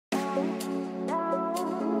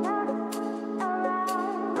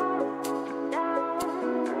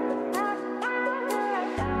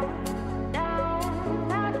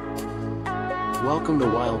Welcome to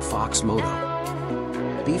Wild Fox Moto.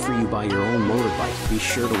 Be for you buy your own motorbike. Be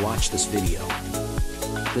sure to watch this video.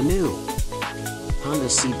 The new Honda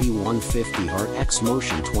CB150R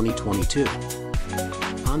ExMotion 2022.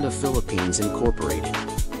 Honda Philippines Incorporated.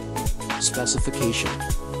 Specification.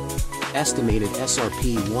 Estimated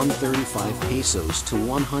SRP 135 pesos to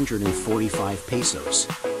 145 pesos.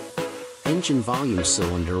 Engine volume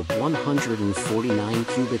cylinder 149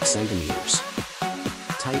 cubic centimeters.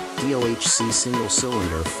 Type DOHC single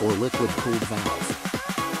cylinder for liquid cooled valve.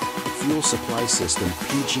 Fuel supply system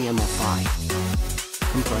PGMFI.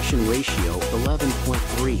 Compression ratio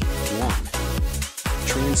 11.31.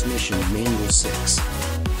 Transmission manual 6.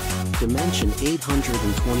 Dimension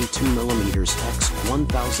 822 mm x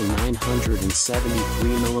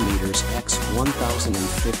 1973 mm x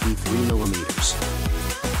 1053 mm.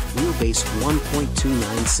 Wheelbase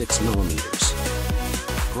 1.296 mm.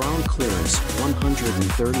 Ground clearance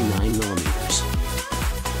 139 mm.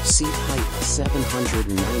 Seat height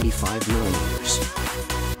 795 mm.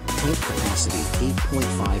 Tank capacity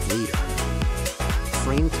 8.5 liter.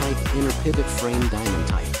 Frame type inner pivot frame diamond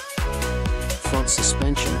type. Front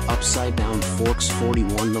suspension upside down forks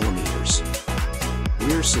 41 mm.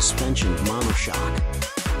 Rear suspension monoshock.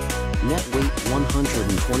 Net weight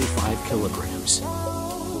 125 kilograms.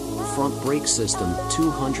 Front brake system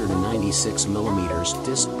 296 mm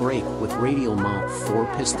disc brake with radial mount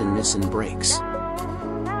 4-piston Nissan brakes.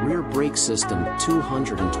 Rear brake system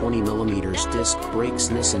 220 mm disc brakes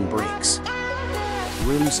Nissan brakes.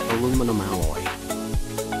 Rims aluminum alloy.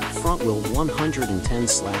 Front wheel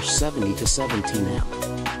 110/70-17 m.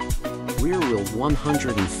 Rear wheel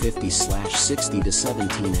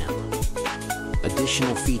 150/60-17 m.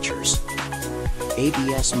 Additional features.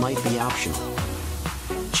 ABS might be optional.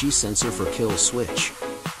 G-sensor for kill switch.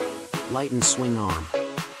 Light and swing arm.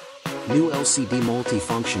 New LCD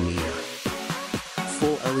multi-function meter.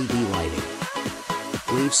 Full LED lighting.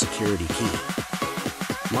 Wave security key.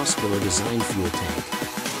 Muscular design fuel tank.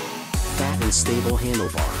 Fat and stable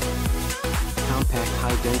handlebar. Compact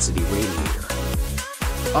high-density radiator.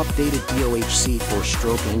 Updated DOHC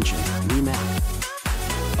 4-stroke engine, remap.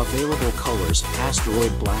 Available colors: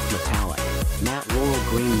 Asteroid Black Metallic, Matte Laurel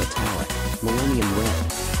Green Metallic, Millennium Red,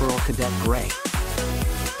 Pearl Cadet Gray.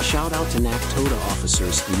 Shout out to napanood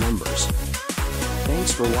officers and members.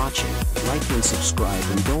 Thanks for watching, like and subscribe,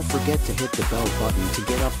 and don't forget to hit the bell button to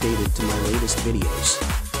get updated to my latest videos.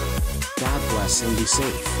 God bless and be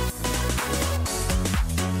safe.